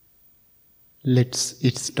Let's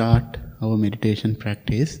start our meditation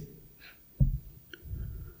practice.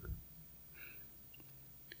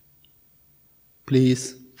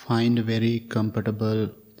 Please find a very comfortable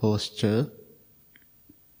posture.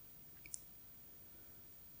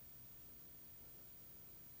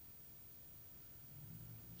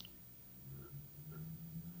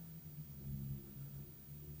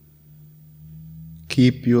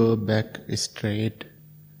 Keep your back straight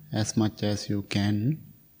as much as you can.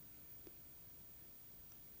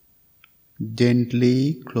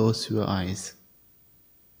 Gently close your eyes.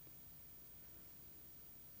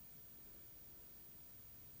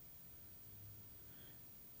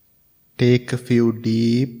 Take a few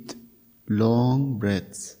deep, long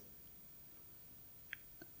breaths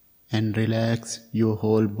and relax your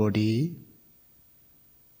whole body.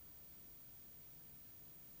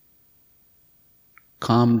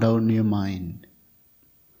 Calm down your mind.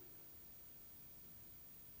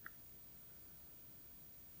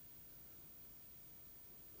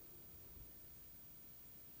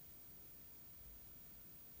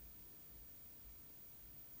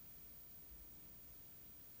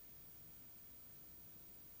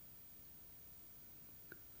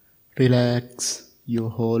 Relax your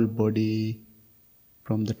whole body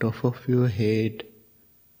from the top of your head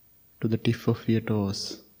to the tip of your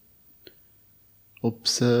toes.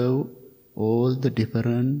 Observe all the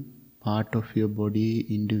different parts of your body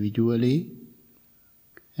individually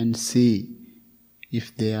and see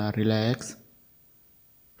if they are relaxed,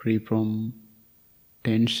 free from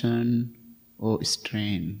tension or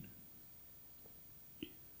strain.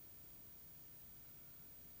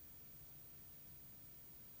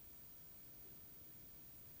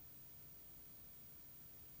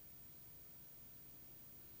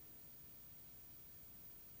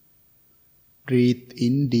 Breathe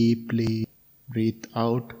in deeply, breathe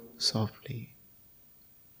out softly.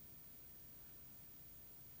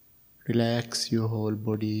 Relax your whole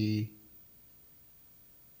body,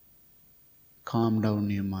 calm down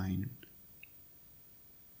your mind.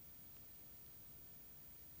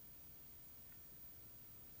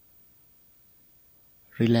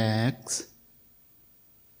 Relax,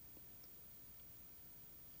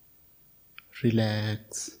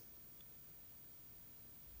 relax,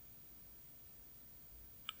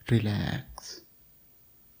 relax.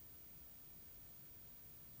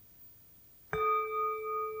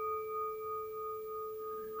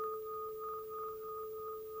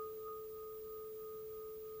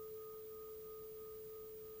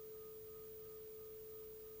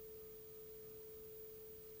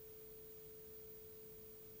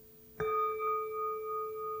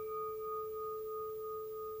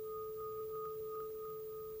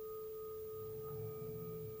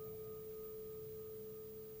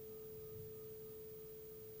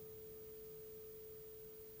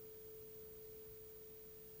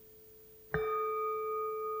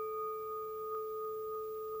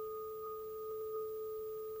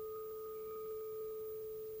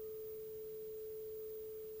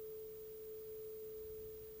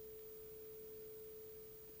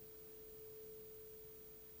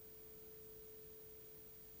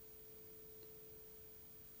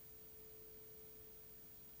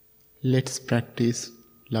 Let's practice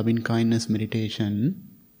loving kindness meditation.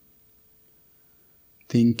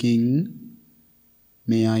 Thinking,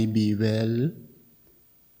 may I be well,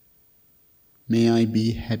 may I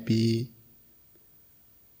be happy,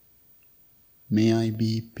 may I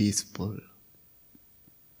be peaceful.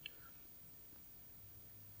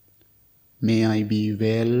 May I be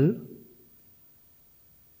well,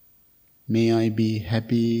 may I be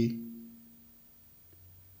happy,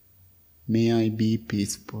 may I be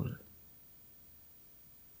peaceful.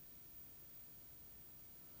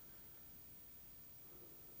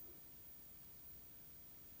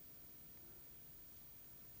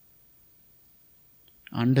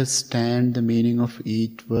 Understand the meaning of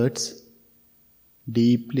each words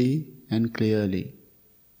deeply and clearly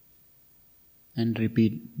and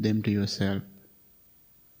repeat them to yourself.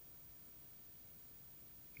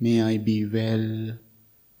 May I be well,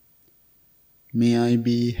 may I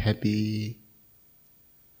be happy,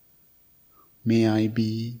 may I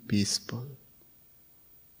be peaceful.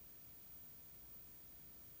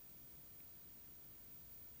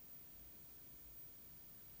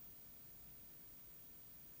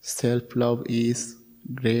 Self-love is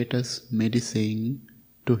greatest medicine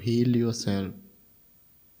to heal yourself.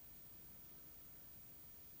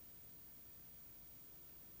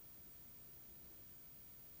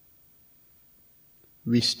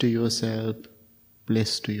 Wish to yourself,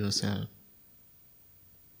 bless to yourself.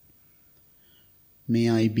 May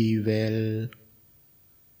I be well,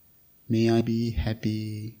 may I be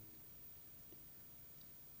happy,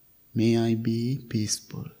 May I be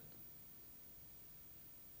peaceful.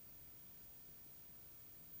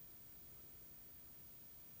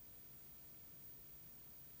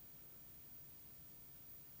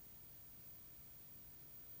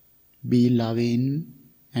 Be loving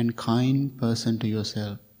and kind person to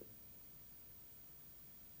yourself.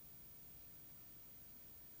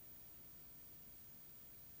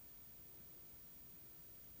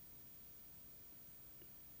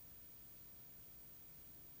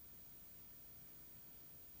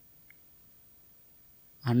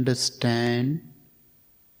 Understand,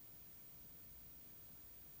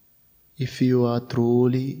 if you are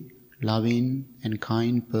truly loving and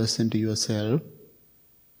kind person to yourself,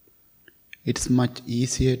 it's much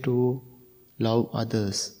easier to love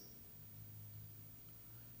others.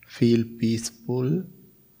 Feel peaceful,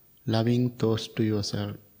 loving thoughts to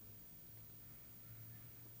yourself.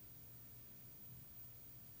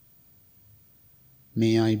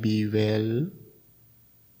 May I be well.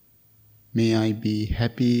 May I be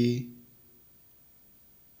happy.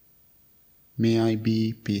 May I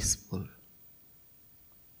be peaceful.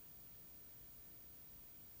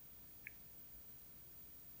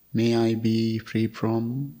 May I be free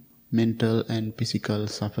from mental and physical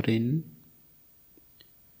suffering.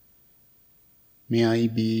 May I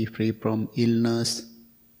be free from illness,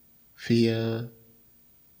 fear,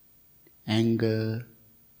 anger,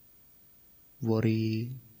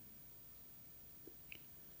 worry.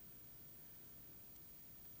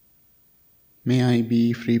 May I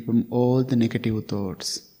be free from all the negative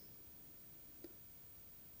thoughts.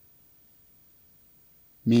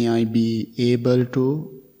 May I be able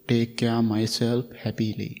to take care of myself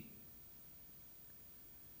happily.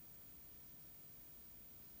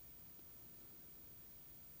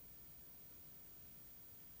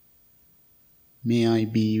 May I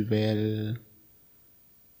be well.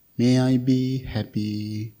 May I be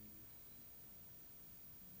happy.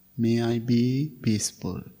 May I be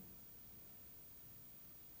peaceful.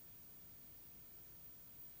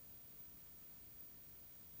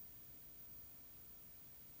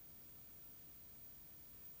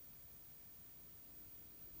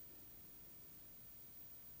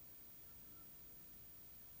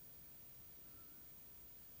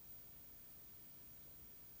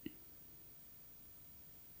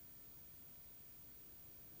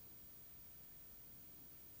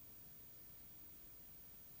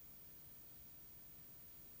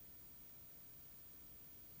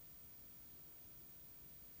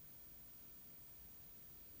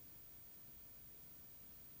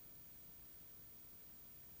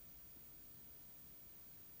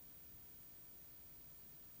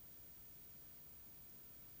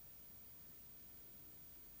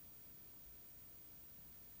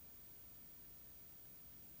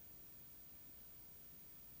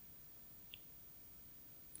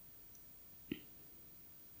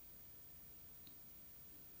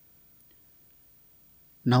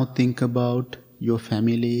 Now think about your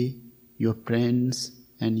family, your friends,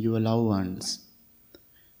 and your loved ones.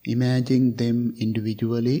 Imagine them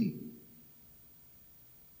individually.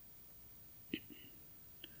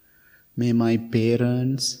 May my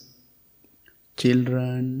parents,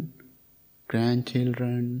 children,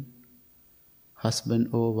 grandchildren, husband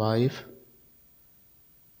or wife,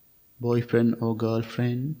 boyfriend or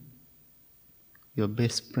girlfriend, your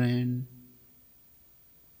best friend,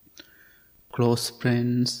 close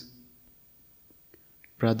friends,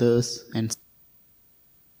 brothers,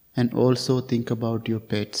 and also think about your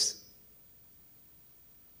pets.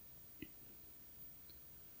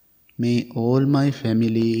 May all my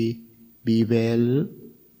family be well,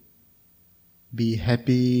 be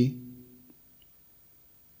happy,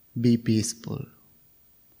 be peaceful.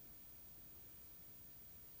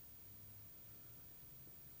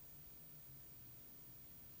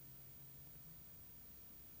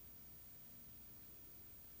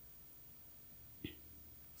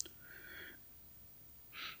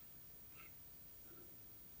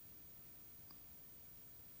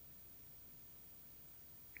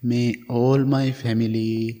 May all my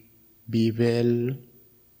family be well,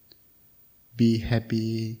 be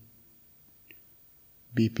happy,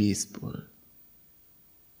 be peaceful.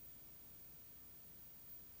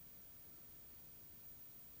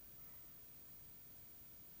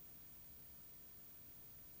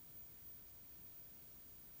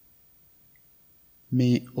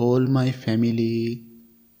 May all my family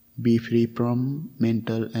be free from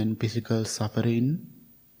mental and physical suffering.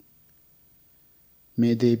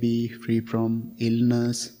 May they be free from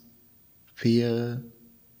illness, fear,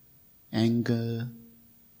 anger,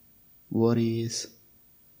 worries,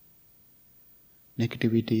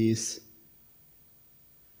 negativities.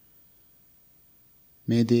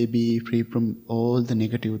 May they be free from all the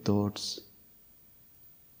negative thoughts.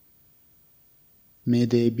 May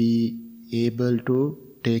they be able to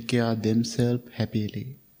take care of themselves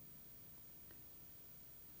happily.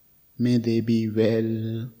 May they be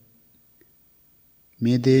well.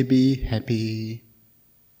 May they be happy.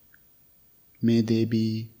 May they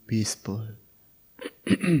be peaceful.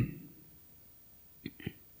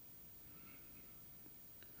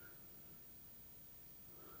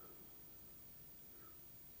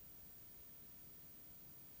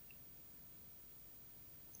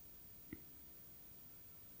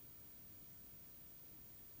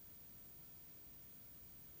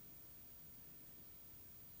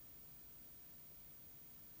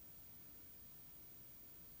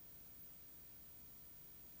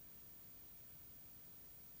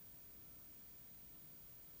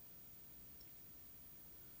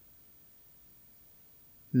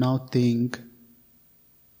 Now think,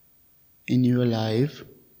 in your life,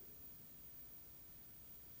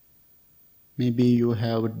 maybe you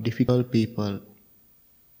have difficult people,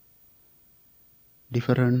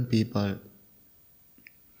 different people.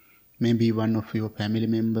 Maybe one of your family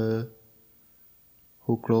member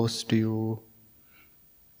who close to you.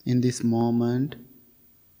 In this moment,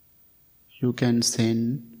 you can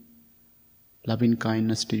send loving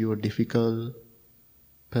kindness to your difficult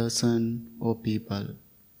person or people.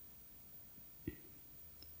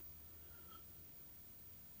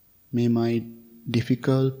 May my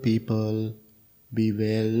difficult people be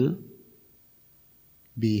well,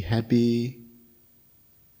 be happy,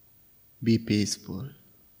 be peaceful.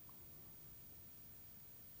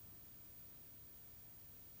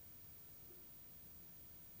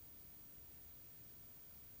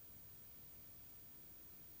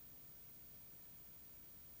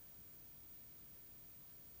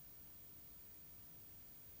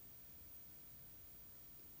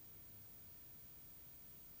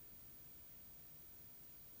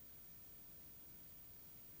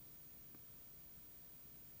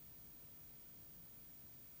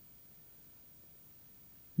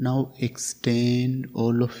 Now extend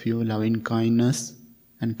all of your loving kindness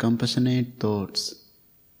and compassionate thoughts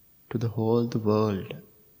to the whole world.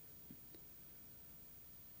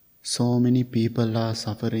 So many people are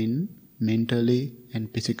suffering mentally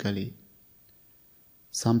and physically.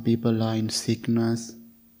 Some people are in sickness,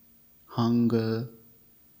 hunger,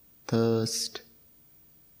 thirst,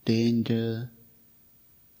 danger.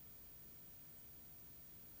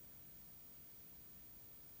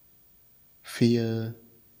 Fear.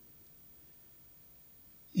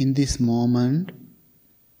 In this moment,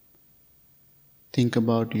 think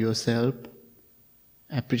about yourself,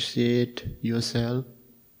 appreciate yourself,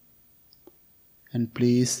 and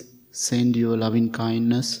please send your loving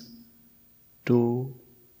kindness to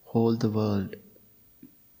whole the world.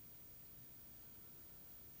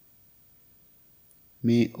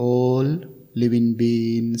 May all living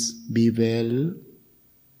beings be well,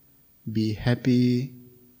 be happy,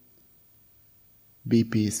 be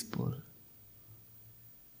peaceful.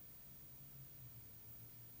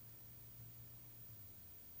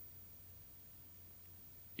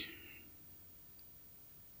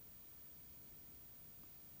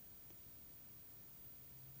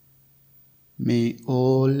 May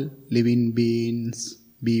all living beings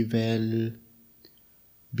be well,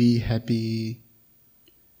 be happy,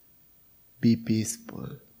 be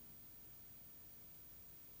peaceful.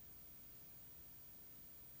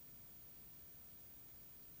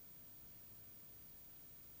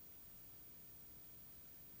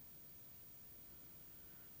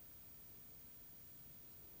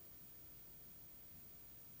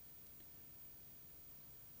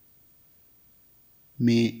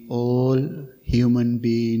 May all human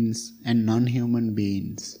beings and non-human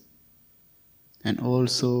beings, and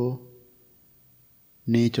also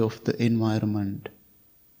nature of the environment,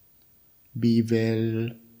 be well,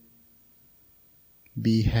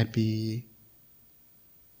 be happy,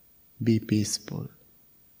 be peaceful.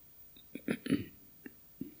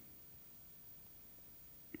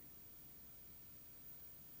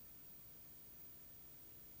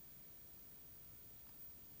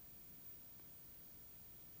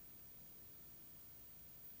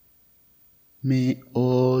 May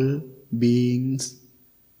all beings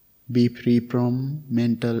be free from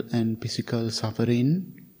mental and physical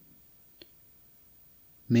suffering.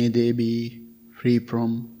 May they be free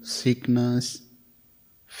from sickness,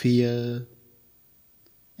 fear,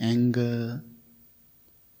 anger,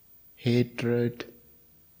 hatred,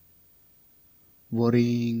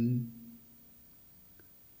 worrying,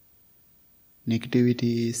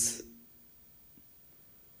 negativities.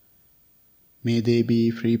 May they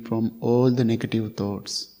be free from all the negative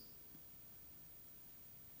thoughts.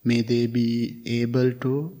 May they be able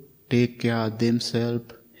to take care of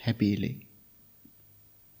themselves happily.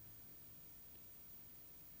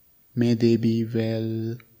 May they be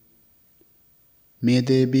well. May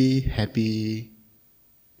they be happy.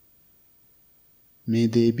 May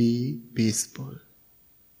they be peaceful.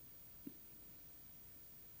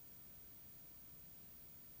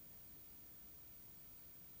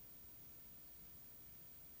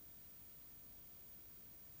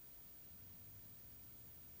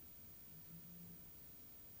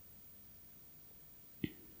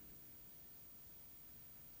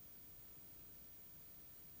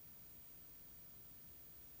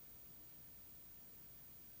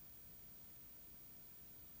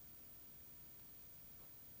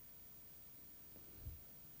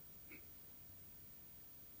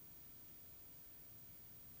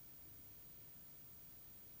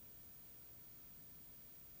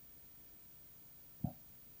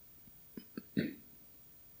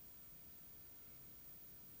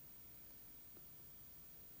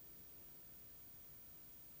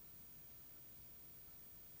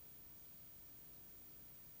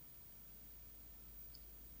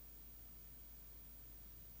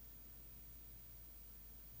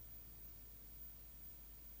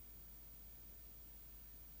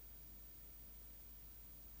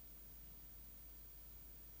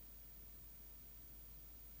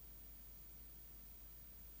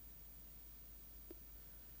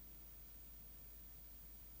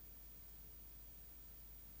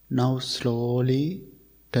 Now slowly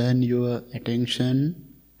turn your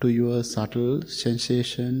attention to your subtle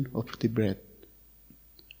sensation of the breath,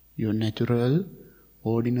 your natural,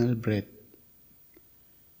 ordinary breath.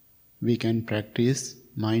 We can practice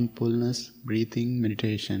mindfulness breathing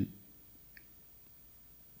meditation.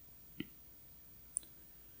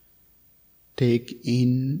 Take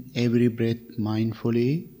in every breath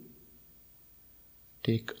mindfully.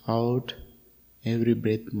 Take out every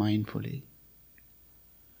breath mindfully.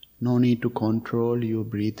 No need to control your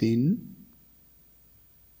breathing.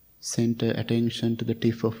 Center attention to the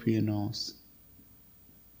tip of your nose.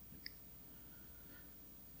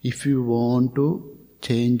 If you want to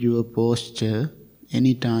change your posture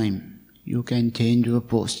anytime, you can change your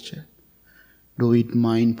posture. Do it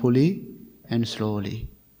mindfully and slowly.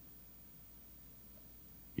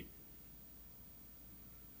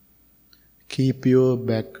 Keep your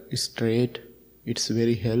back straight. It's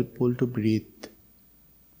very helpful to breathe.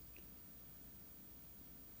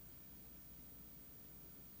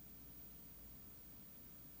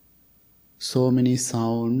 So many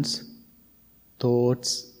sounds,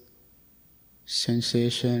 thoughts,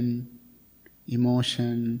 sensation,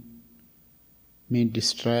 emotion may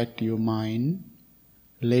distract your mind.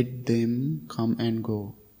 Let them come and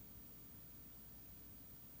go.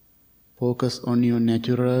 Focus on your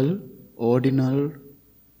natural, ordinary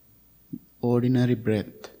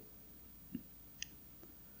breath.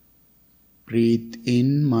 Breathe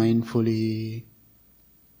in mindfully.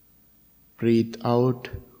 Breathe out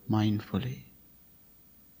mindfully.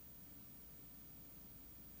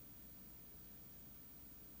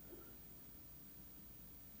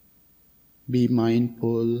 Be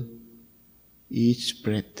mindful each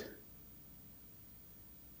breath.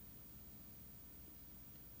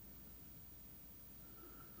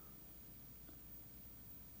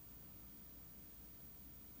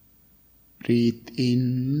 Breathe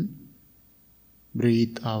in,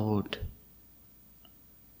 breathe out.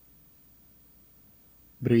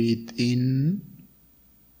 Breathe in,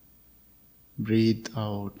 breathe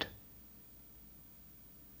out.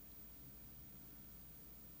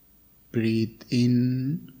 Breathe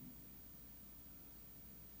in,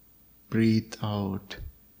 breathe out.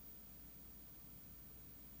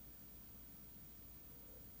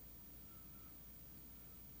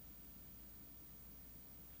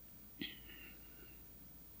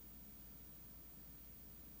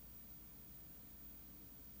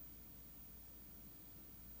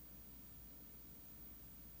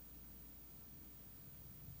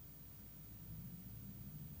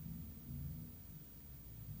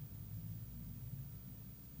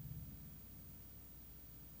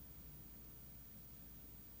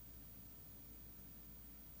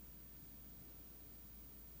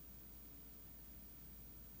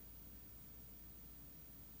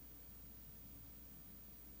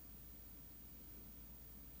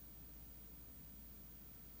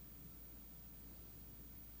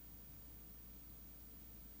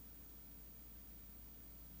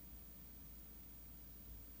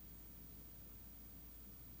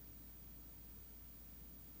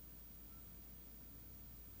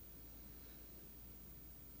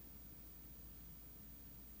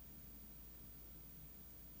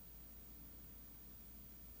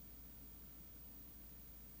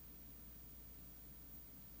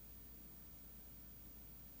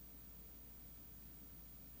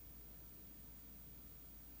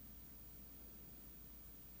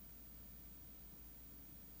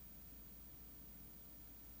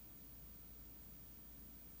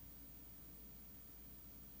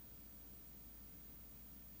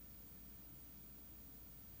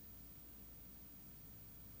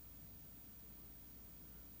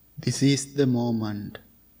 This is the moment.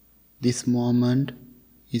 This moment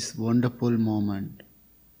is wonderful moment.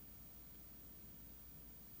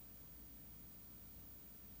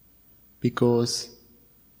 Because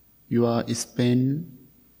you are spend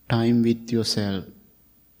time with yourself.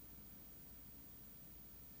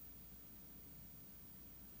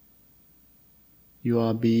 You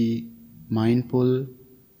are be mindful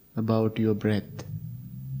about your breath.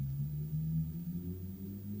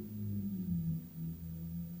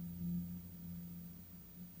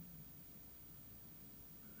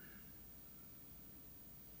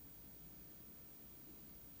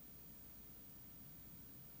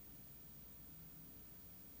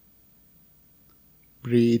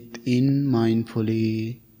 Breathe in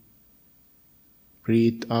mindfully,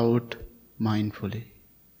 breathe out mindfully.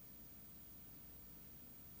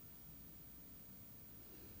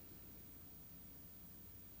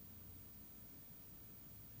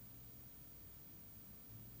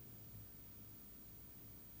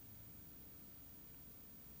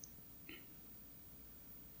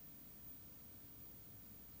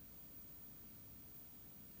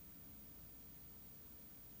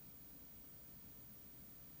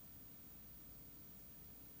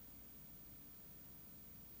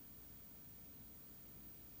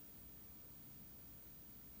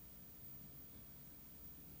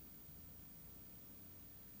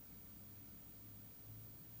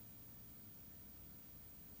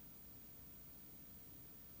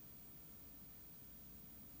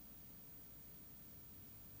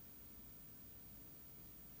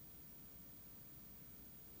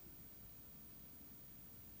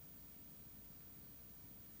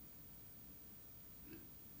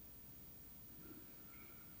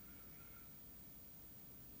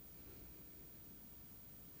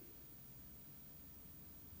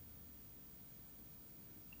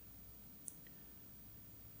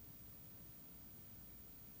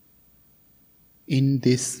 In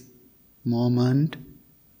this moment,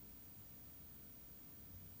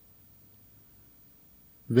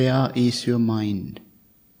 where is your mind?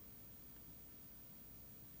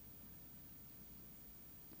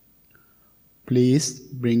 Please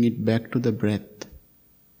bring it back to the breath.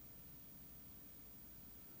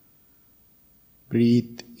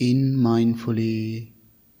 Breathe in mindfully,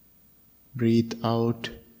 breathe out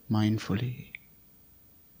mindfully.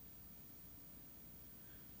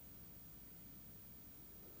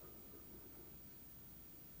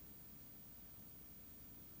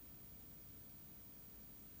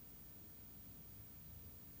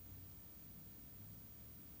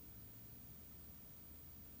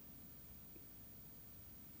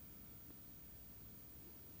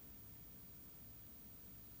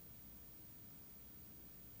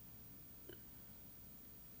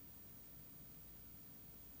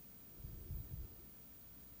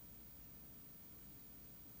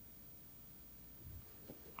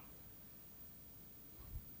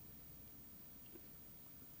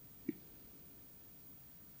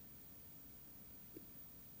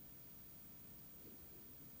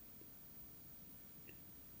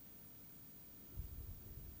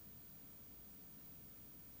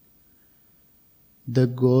 The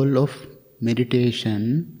goal of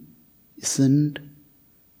meditation isn't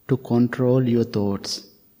to control your thoughts.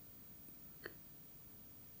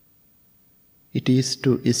 It is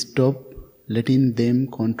to stop letting them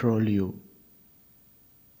control you.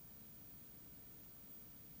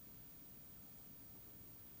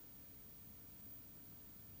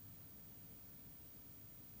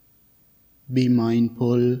 Be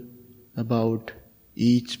mindful about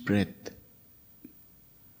each breath.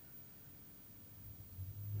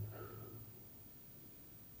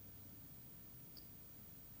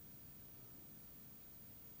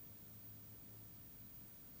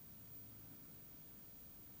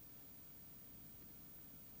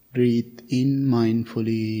 Breathe in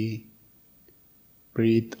mindfully,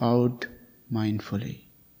 breathe out mindfully.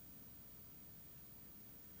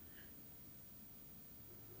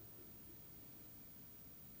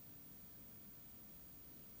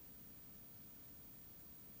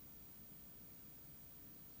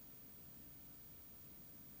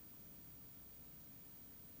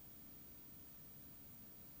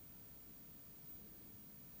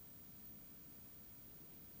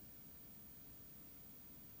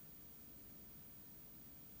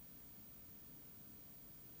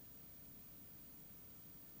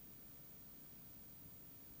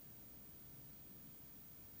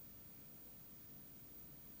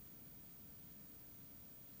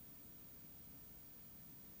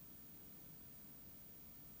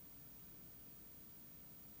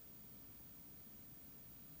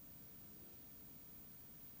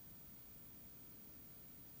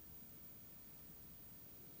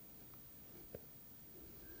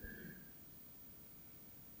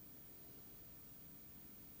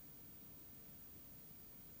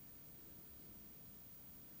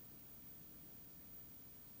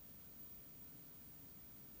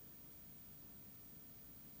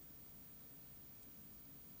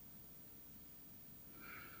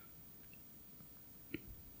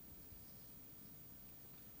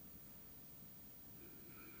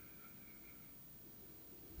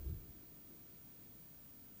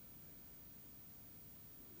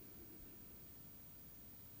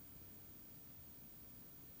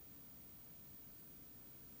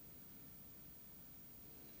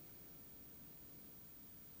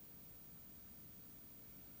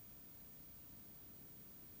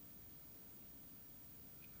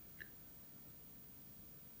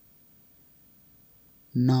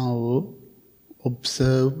 Now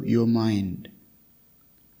observe your mind.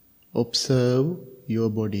 Observe your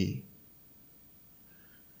body.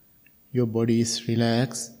 Your body is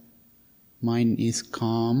relaxed, mind is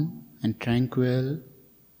calm and tranquil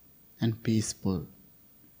and peaceful.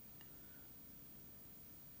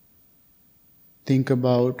 Think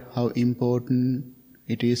about how important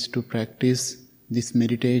it is to practice this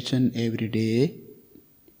meditation every day,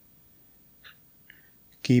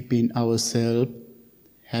 keeping ourselves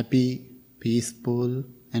happy, peaceful,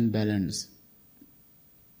 and balanced.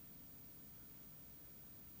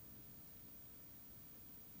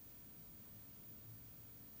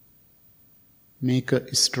 Make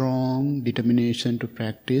a strong determination to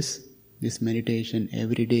practice this meditation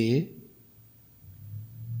every day.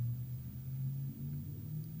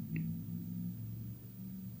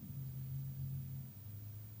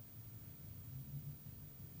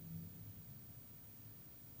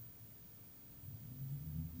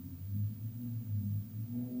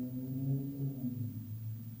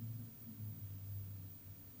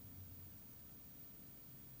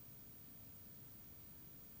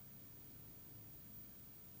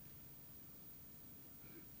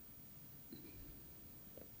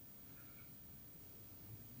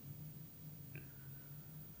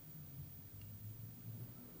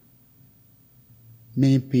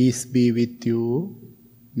 May peace be with you.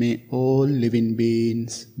 May all living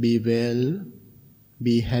beings be well,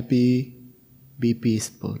 be happy, be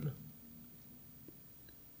peaceful.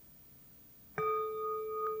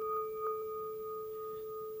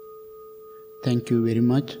 Thank you very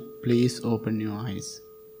much. Please open your eyes.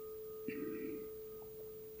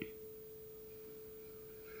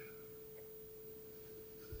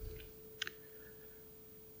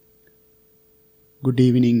 Good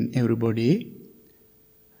evening, everybody.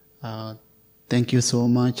 Thank you so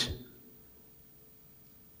much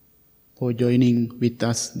for joining with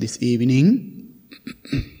us this evening.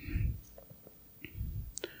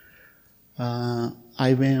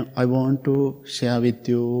 I want to share with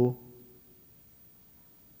you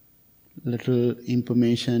little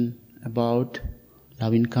information about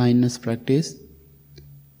loving kindness practice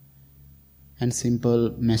and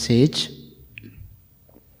simple message.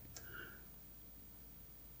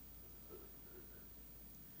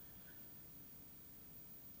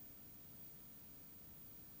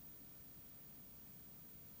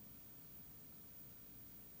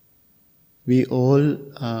 We all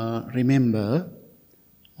remember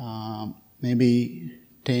maybe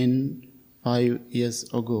 5 years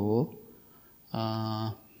ago,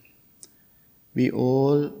 we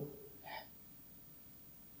all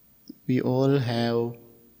have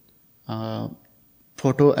a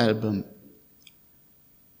photo album.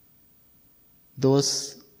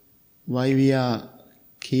 Those, why we are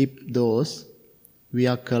keep those, we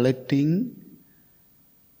are collecting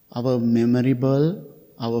our memorable,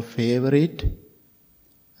 our favorite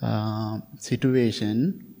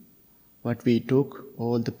situation, what we took,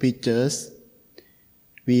 all the pictures,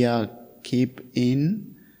 we are keep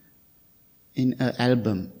in an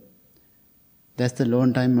album. That's a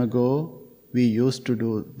long time ago we used to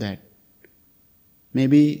do that.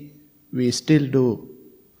 Maybe we still do.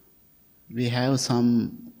 We have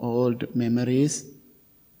some old memories,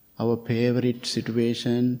 our favorite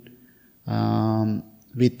situation,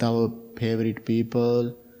 with our favorite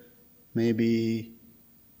people, maybe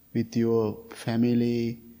with your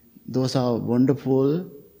family. Those are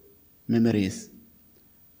wonderful memories.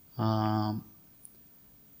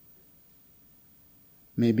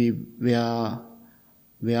 Maybe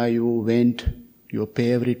where you went, your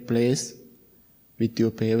favorite place, with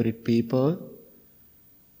your favorite people.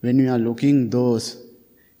 When you are looking those,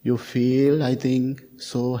 you feel, I think,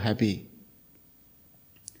 so happy.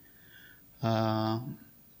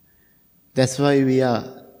 That's why we are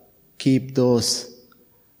keep those.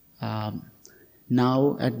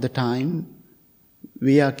 Now at the time,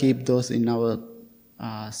 we are keep those in our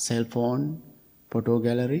cell phone photo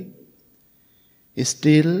gallery.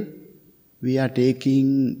 Still, we are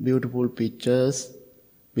taking beautiful pictures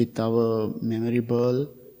with our memorable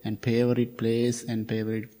and favorite place and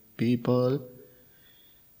favorite people.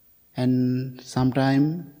 And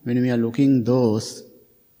sometime when we are looking those,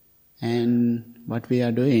 and what we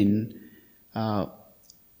are doing,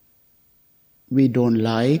 we don't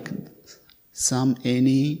like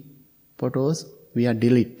any photos, we are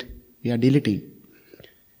deleting.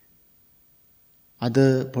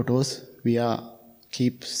 Other photos we are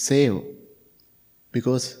keep save,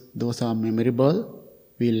 because those are memorable,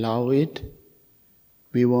 we love it,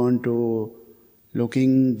 we want to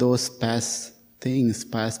looking those past things,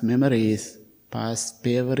 past memories, past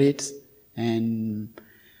favorites, and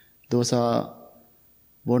those are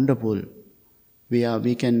wonderful.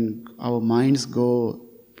 Our minds go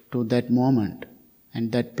to that moment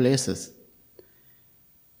and that places.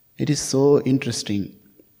 It is so interesting.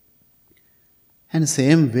 And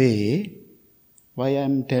same way, why I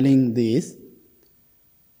am telling this,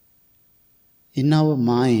 in our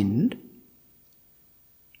mind,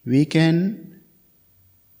 we can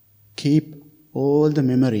keep all the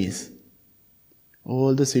memories,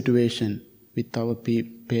 all the situation with our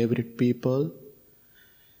favorite people.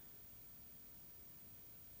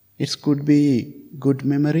 It could be good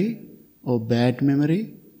memory or bad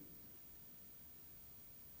memory.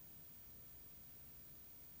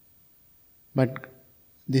 But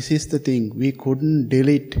this is the thing, we couldn't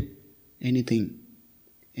delete anything,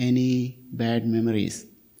 any bad memories.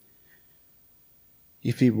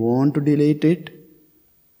 If we want to delete it,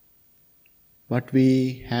 what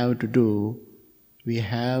we have to do, we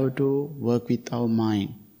have to work with our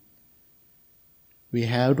mind. We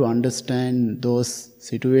have to understand those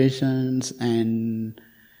situations, and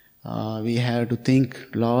we have to think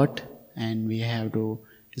a lot, and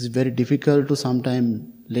it's very difficult to sometimes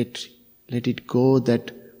let it go,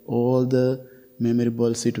 that all the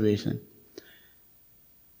memorable situation.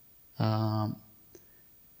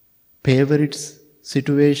 Favorite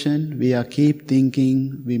situation, we are keep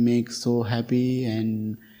thinking, we make so happy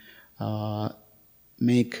and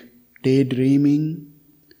make daydreaming,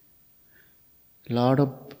 lot of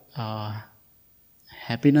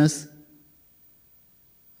happiness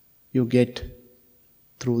you get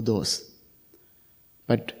through those.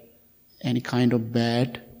 But any kind of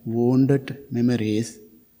bad, wounded memories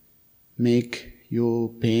make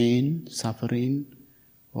you pain, suffering,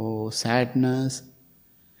 or sadness,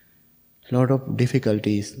 lot of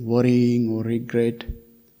difficulties, worrying or regret.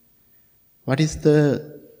 What is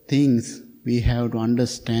the things we have to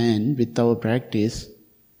understand with our practice?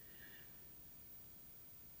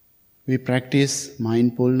 We practice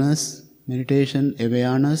mindfulness, meditation,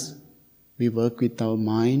 awareness. We work with our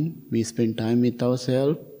mind. We spend time with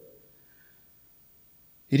ourselves.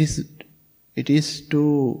 It is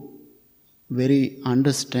to very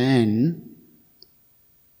understand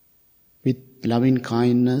with loving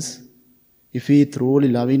kindness. If we truly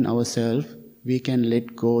loving ourselves, we can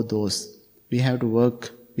let go those. We have to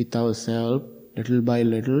work with ourselves little by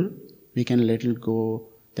little. We can let go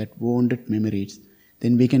that wounded memories.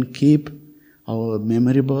 Then we can keep our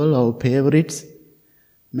memorable, our favorites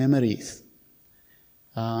memories.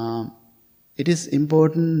 It is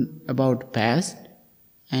important about past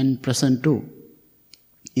and present too.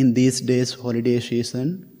 In these days, holiday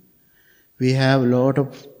season, we have a lot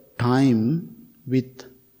of time with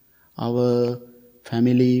our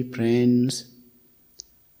family, friends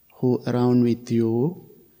who around with you.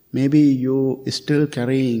 Maybe you still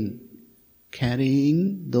carrying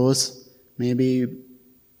those maybe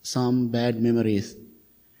some bad memories.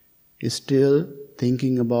 Still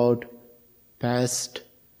thinking about past.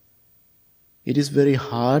 It is very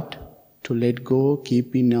hard to let go,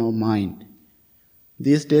 keep in our mind.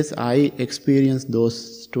 These days I experience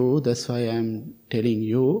those too, that's why I am telling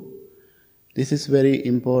you. This is very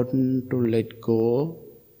important to let go.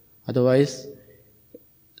 Otherwise,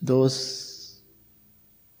 those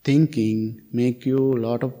thinking make you a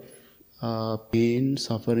lot of pain,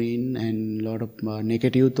 suffering, and a lot of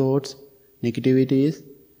negative thoughts, negativities.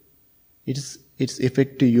 It's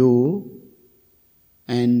affect to you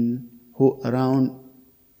and who around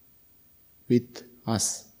with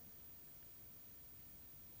us.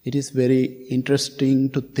 It is very interesting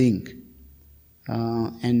to think,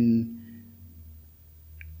 and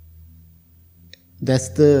that's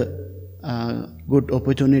the good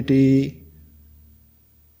opportunity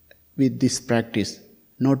with this practice.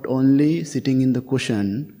 Not only sitting in the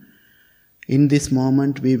cushion, in this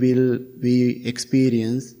moment we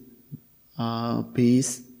experience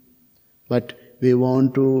peace, but we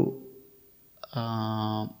want to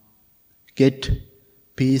get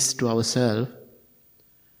peace to ourselves.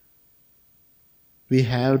 We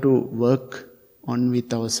have to work on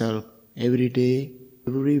with ourselves every day,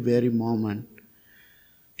 every very moment.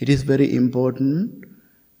 It is very important.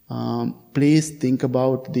 Please think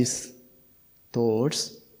about these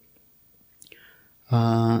thoughts.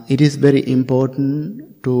 It is very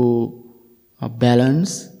important to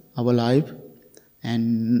balance our life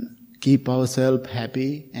and keep ourselves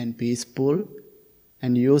happy and peaceful,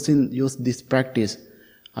 and use this practice.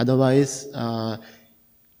 Otherwise,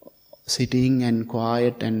 sitting and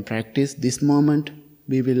quiet and practice this moment,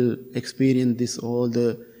 we will experience this all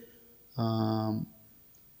the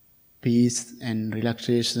peace and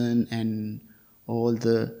relaxation and all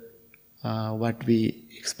the what we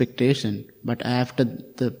expectation. But after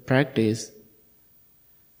the practice,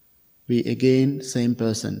 we again same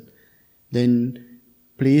person. Then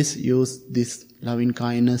please use this loving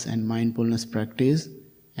kindness and mindfulness practice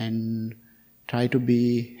and try to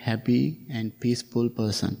be happy and peaceful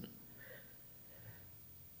person.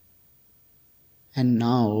 And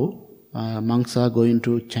now monks are going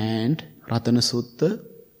to chant Ratana Sutta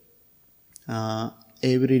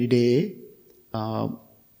every day.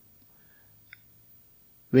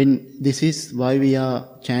 When this is why we are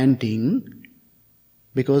chanting,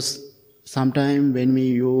 because sometime when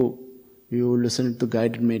you listen to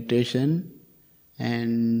guided meditation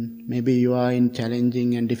and maybe you are in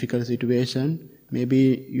challenging and difficult situation,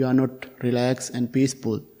 maybe you are not relaxed and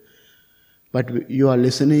peaceful, but you are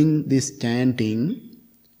listening this chanting.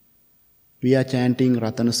 We are chanting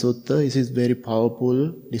Ratana Sutta. This is very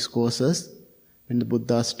powerful discourses in the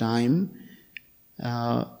Buddha's time.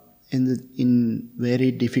 In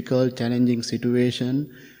very difficult, challenging situation,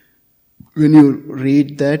 when you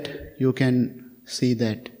read that, you can see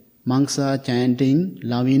that monks are chanting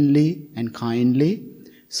lovingly and kindly.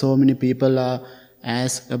 So many people are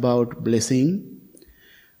asked about blessing.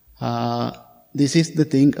 This is the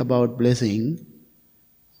thing about blessing.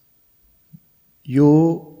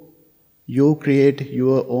 You create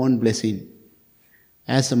your own blessing.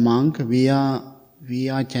 As a monk, we are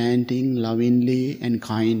chanting lovingly and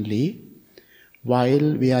kindly.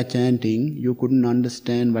 While we are chanting, you couldn't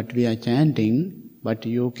understand what we are chanting, but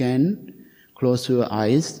you can close your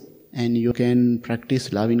eyes and you can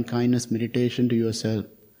practice loving kindness meditation to yourself.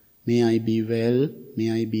 May I be well,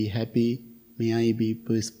 may I be happy, may I be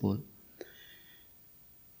peaceful.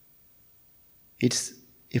 It's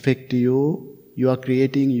effect you are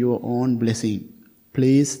creating your own blessing.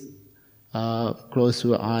 Please close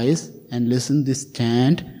your eyes and listen this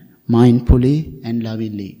chant mindfully and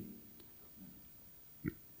lovingly.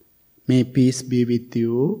 May peace be with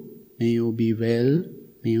you, may you be well,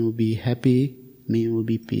 may you be happy, may you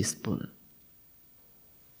be peaceful.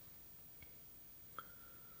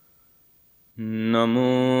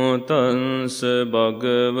 Namo tassa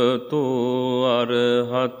bhagavato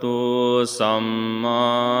arahato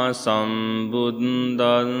samma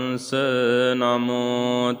sambuddhassa.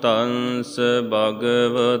 Namo tassa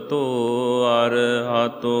bhagavato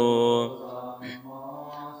arahato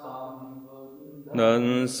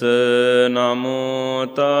Dansa. Namo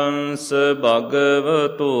tansa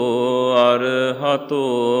bhagavato arahato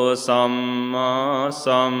samma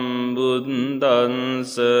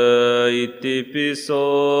sambuddhansa.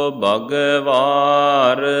 Itipiso bhagava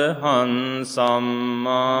arahan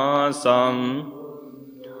samma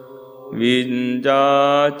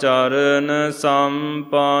Vinjacharana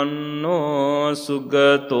sampanno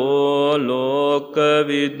sugato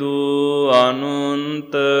lokavidu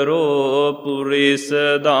anuntaro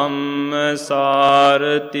purisa dhamma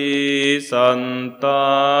sarati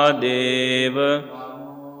santa deva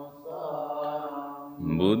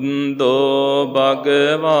Buddho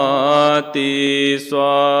bhagavati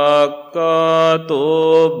swakkato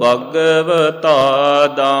bhagavata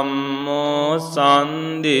dhammo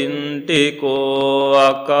sandintiko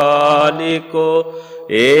akaliko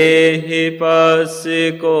ehi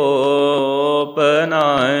passiko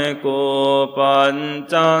panayiko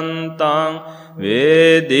pancantang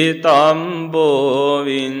Veditambo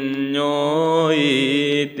viñño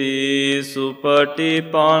iti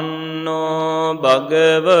supatipanno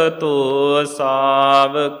bhagavato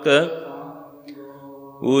savaka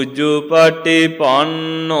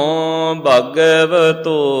Ujjupatipanno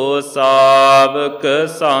bhagavato savaka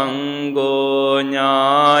sangho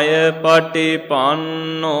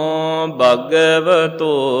Nyāyapatipanno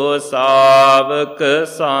bhagavato savaka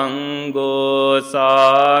sangho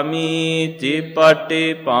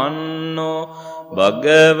Samīcipatipanno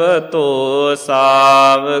bhagavato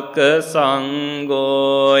savaka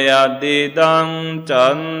sangho Yadidang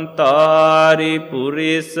chantari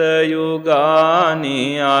purisa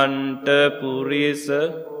yugani anta purisa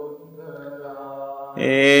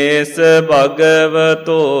Esa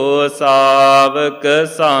bhagavato savaka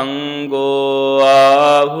sangho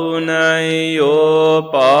Ahunayo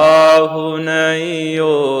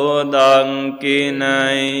pahunayo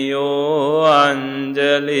dankinayo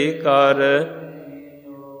anjalikara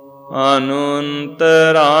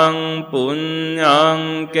Anuntarang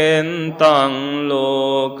punyang kentang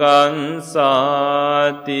lokan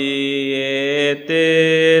sati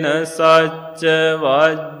etena sacca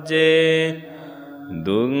vajje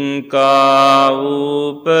dunka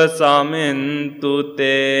upasamentu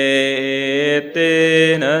te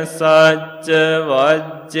etena sacca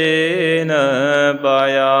vajjena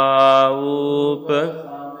baya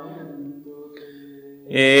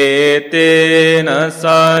ඒතේන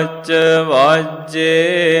සච්ච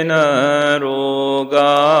වජ්ජේන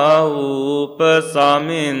රෝගා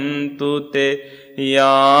උපසමින්තුතේ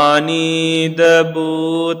යානීද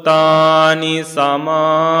භූතානි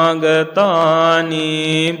සමාගතානි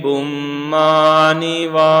බුම්මානි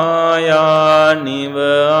වායානිව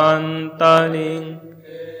අන්තලින්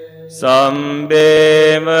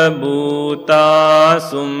සම්බේව භූතා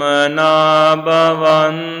සුමනා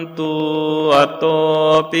භවන්තු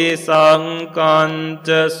අතෝපි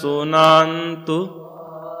සංකංච සුනන්තු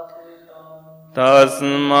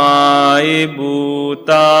තස්මායි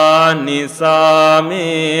භූතා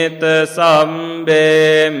නිසාමේත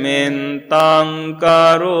සම්බේ මෙන්තං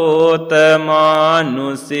කරෝත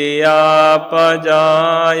මානුසියා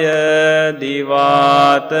පජාය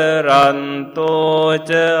දිවාතරන්තෝච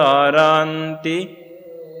අරන්ති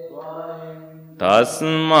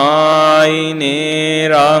තස්මායි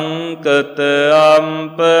නේරංකත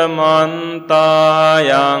අම්පමන්තායං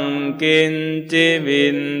කිංචි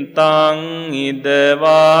වින්තං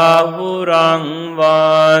ඉදවාහුරං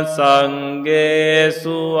වා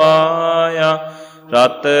සංගේසු ආයා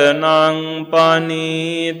රතනං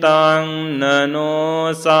පනීතං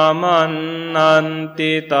නනෝ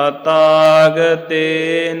සමන්නන්ති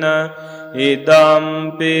තථාගතේන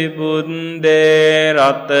ඉදම්පි බුද්දේ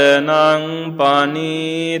රතනං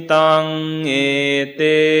පනීතං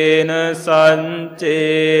ඒතේන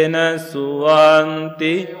සංචේන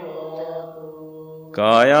සුවන්ති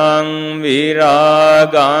කයං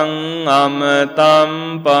විරාගං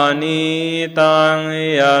අමතම් පනීතං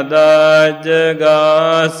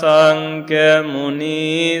යදජ්ජගා සංඛ්‍ය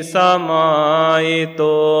මුනි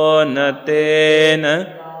සමායිතෝ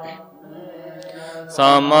නතේන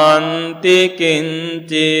සමන්ති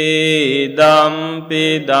කිංචි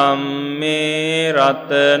දම්පි ධම්මේ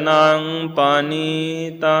රතනං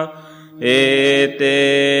පනීතං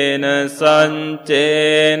ඒතේන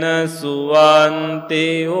සංචේන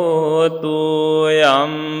සුවන්ති හෝතු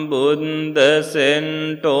යම් බුද්ද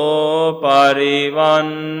සෙන්ටෝ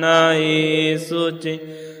පරිවන්නයි සුචි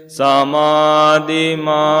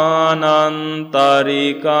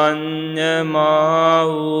සමාධිමානන්තරිකඤ්ඤමා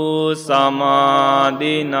වූ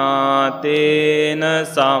සමාධිනාතේන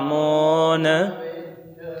සමෝන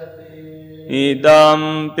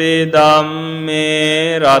ඉදම්පි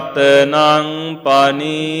ධම්මේ රතනං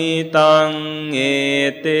පනීතං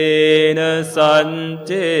ඒතේන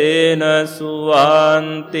සංචේන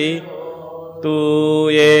සුවන්ති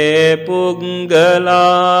තුයේ පුංගලාන්ට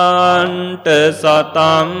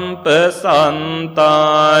සතම්ප සන්තාචන්තාරියේ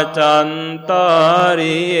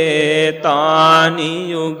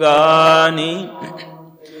තානි යුගානි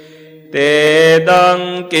තේදං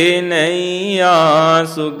කිනయ్యා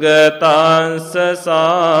සුගතංස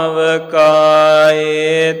ශාවකායේතේ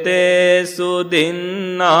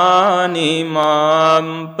සුදින්නානි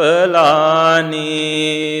මාම්පලානි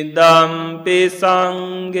දම්පි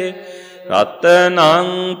සංගේ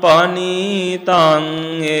රතනං පනීතං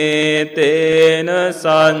ඒතේන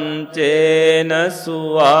සංචේන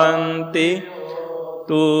සුවන්ති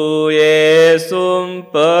තුයේ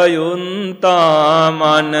සුම්පයුන්තා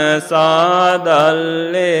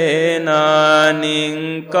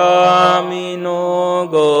මනසාදල්ලේනානිංකාමිනෝ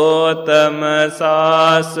ගෝතම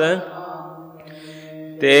සාස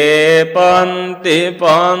තේ පන්ති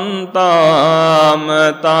පන්තාම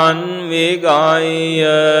තන් විගාය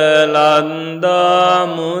ලන්දා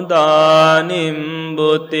මුදානිම්බුතින්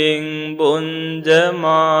බුංජමානයි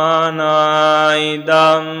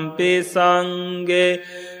දම්පි සංගේ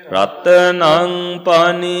රතනං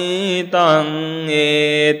පනීතං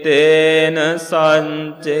ඒතේන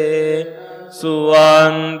සංචේ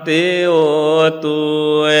සුවන්ති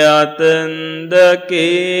ඕතු යතන්ද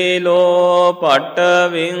කීලෝ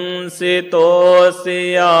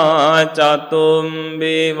පටවින්සිතෝසියා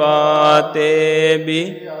චතුම්බි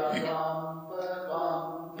වාතේබි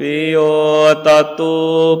පියෝ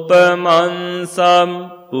තතුපමන්සම්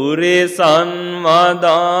පුරිසන්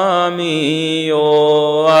වදාමි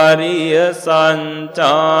යෝ අරිය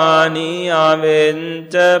සංචානි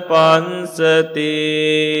අවෙංච පංසති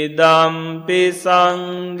දම්පි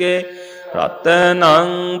සංගේ රතනං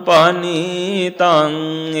පනීතං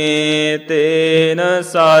ඒතේන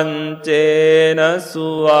සංචේන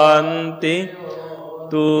සුවන්ති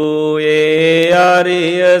තුයේ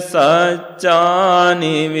අරිය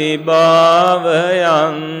සච්චානි විභාවයන්ති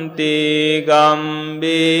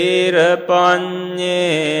ගම්බීර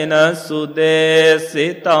පඤ්ඤේන සුදේසිතානි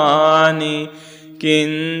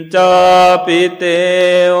කිංචාපිතේ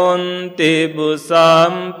ඔන්ති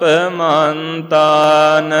බුසම්පමන්තානතේ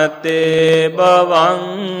බවං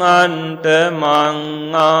අන්ට මං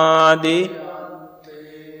ආදි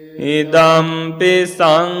ඉදම්පි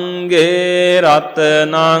සංඝේ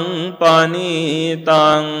රතනං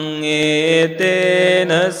පනීතං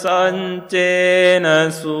ඒතේන සංචේන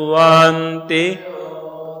සුවන්ති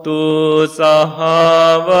තු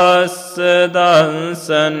සහවස්ස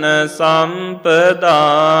දංසන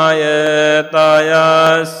සම්පදාය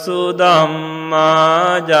තයස්සු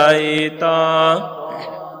ධම්මා ජයිතා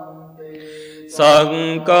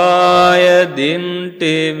සංකාය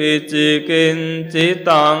දින්ටි විචිකින්චිතං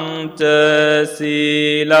ච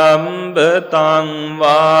සීලම්බතං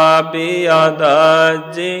වාපි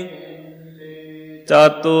අදජ්ජි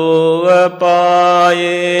චතුව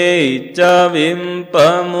පායේ ඉච්ච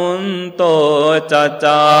විම්පමුන්තෝ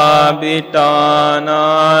චචාබිටානානි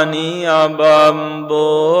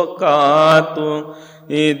අබම්බෝකාතු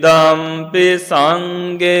ඉදම්පි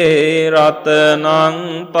සංඝේ රතනං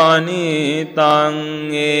පනීතං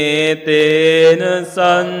ඒතේන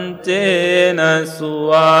සංචේන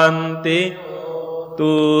සුවන්ති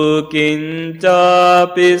තුකින්චාපි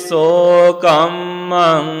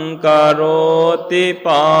සෝකම්මං කරෝති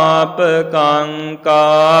පාපකං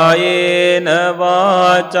කායේන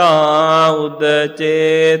වාචා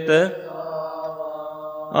උදචේත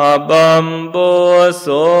අබම්බෝ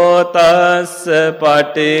සෝතස්ස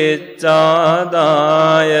පටිච්චාදාය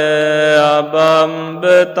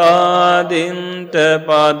අබම්බතාදින්ට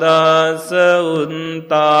පදස්ස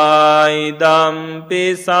උන්තායිදම්පි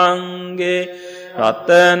සංඝේ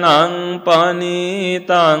රතනං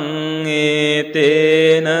පනීතං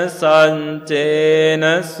ඒතේන සංචේන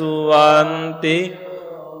සුවන්ති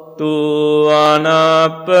තු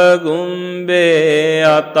අනප්පගුම්බේ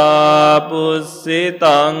අතාපුස්සිතංගේ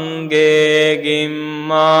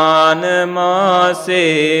ගිම්මානමාසේ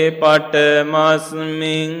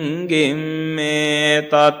පටමස්මින් ගිම්මේ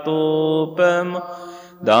තතුපම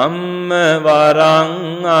ධම්මවරං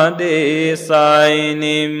අදේසයි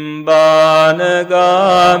නිම්බානගාමින්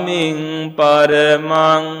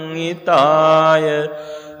පරමං හිතාය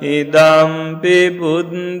ඉදම්පි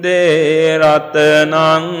බුද්දේ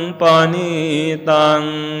රතනං පනීතං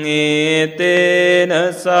ඒතේන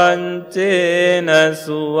සංචේන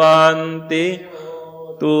සුවන්ති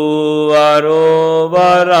තු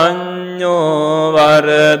වරෝවරඤ්ඤෝ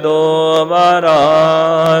වරදෝ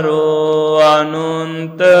වරාරෝ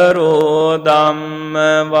අනුන්තරෝ ධම්ම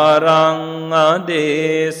වරං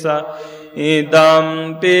අදේස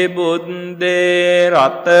ඉදම්පි බුද්දේ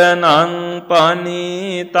රතනං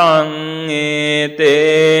පනීතං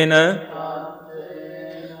ඒතේන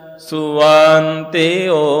සුවන්ති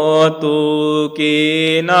ඕතු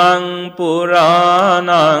කීනං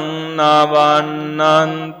පුරාණං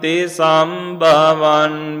නවන්නන්ති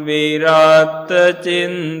සම්භවන් විරත්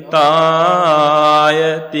චින්තායතිකේ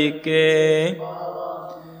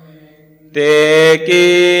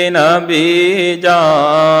තේකීන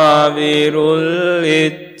බීජා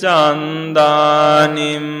විරුල්ලිච්ඡන්දානිම්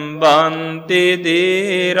බන්ති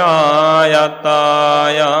දීරායතායම්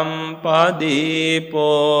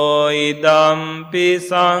පදීපෝ ඉදම්පි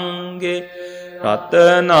සංඝේ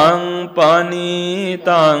රතනං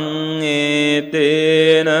පනීතං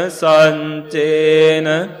ඒතේන සංචේන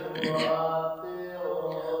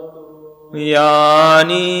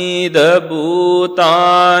යානීද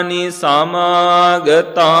භූතානි සමාගතානි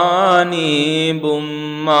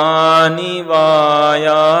බුම්මානි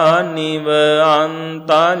වායානිව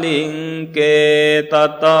අන්තලින්කේ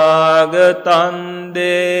තථාගතං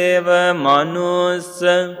දේව මනුස්ස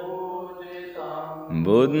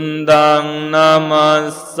බුද්ධං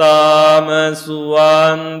නමස්සාම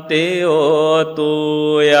සුවන්ති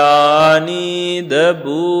හෝතු යානීද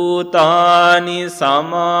භූතානි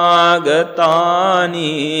සමාගතානි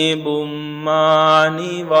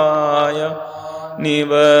බුම්මානි වාය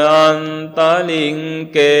නිව අන්තලින්කේ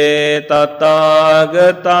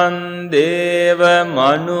තථාගතං දේව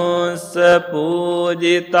මනුස්ස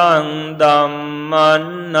පූජිතං ධම්මං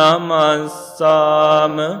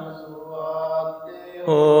නමස්සාම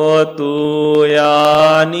හෝතු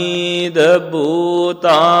යානීද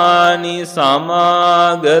භූතානි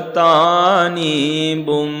සමාගතානි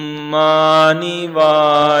බුම්මානි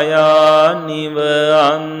වායානිව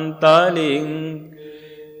අන්තලින්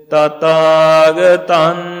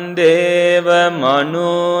තථාගතං දේව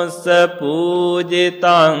මනුස්ස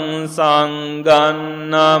පූජිතං සංඝං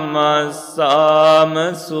නමස්සාම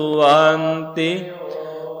සුවන්ති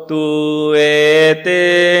තු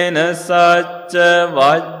ඒතේන සච්ච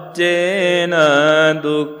වජ්ජේන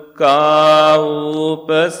දුක්ඛා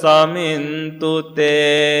උපසමින්තු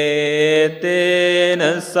තේතේන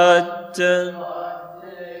සච්ච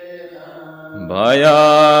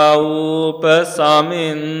භයාඋපසමින්තු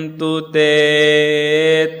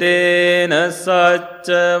තේන සච්ච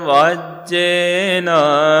වජ්ජේන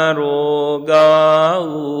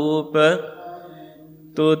රෝගාඋප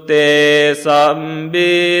තුතේ සම්බිතියෝ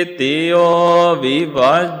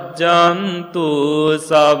විවජ්ජන්තු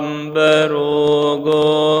සම්බරෝගෝ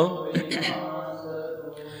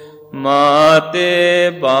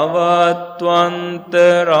මාතේ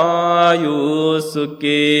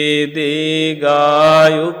භවත්වන්තරායුසුකී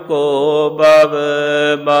දීගායුකෝ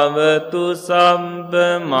භවතු සම්බ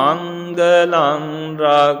මංගලං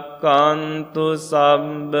රක්칸තු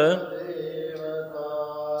සම්බ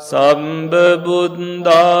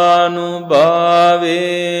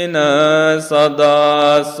බුද්ධානුභාවේන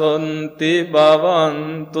සදාසොන්ති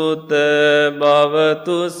භවන්තුත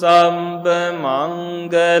භවතු සම්බ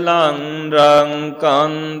මංගලං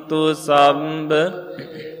රක්칸තු සම්බ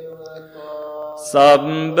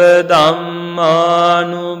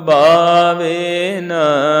ධම්මානුභාවේන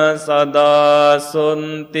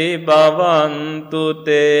සදාසොන්ති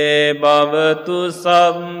භවන්තුතේ භවතු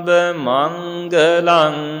සම්බ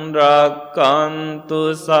මංගලං රක්칸තු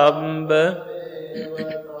සම්බ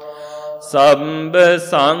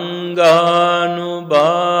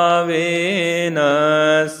සංඝානුභාවේන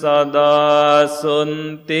සදාසොන්ති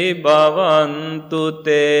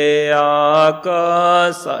භවන්තුතේ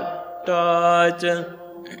ආකාසට්ටාච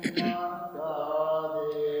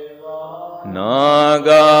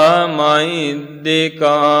නාගමෛද්දිකා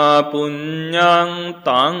පුඤ්ඤං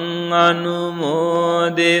තං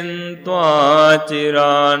අනුමෝදින්त्वा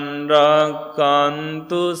චිරන්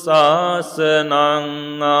රක්칸තු ශාසනං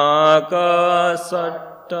ආකාසට්ටාච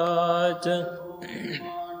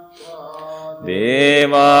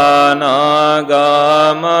දේවානාගමෛද්දිකා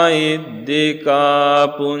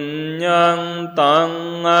පුඤ්ඤං තං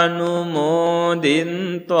අනුමෝදින්त्वा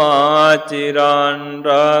චිරන්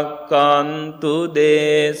රක්칸තු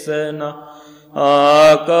දේශනං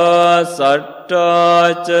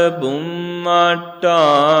ආකාසට්ටාච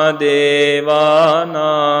බුම්මට්ටා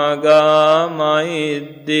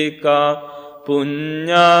දේවානාගමෛද්දිකා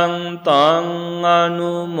පුඤ්ඤං තං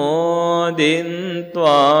අනුමෝදින්त्वा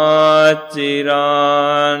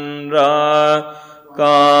චිරන් රක්칸තු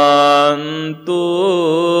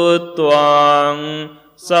ත්වං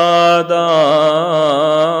සදාති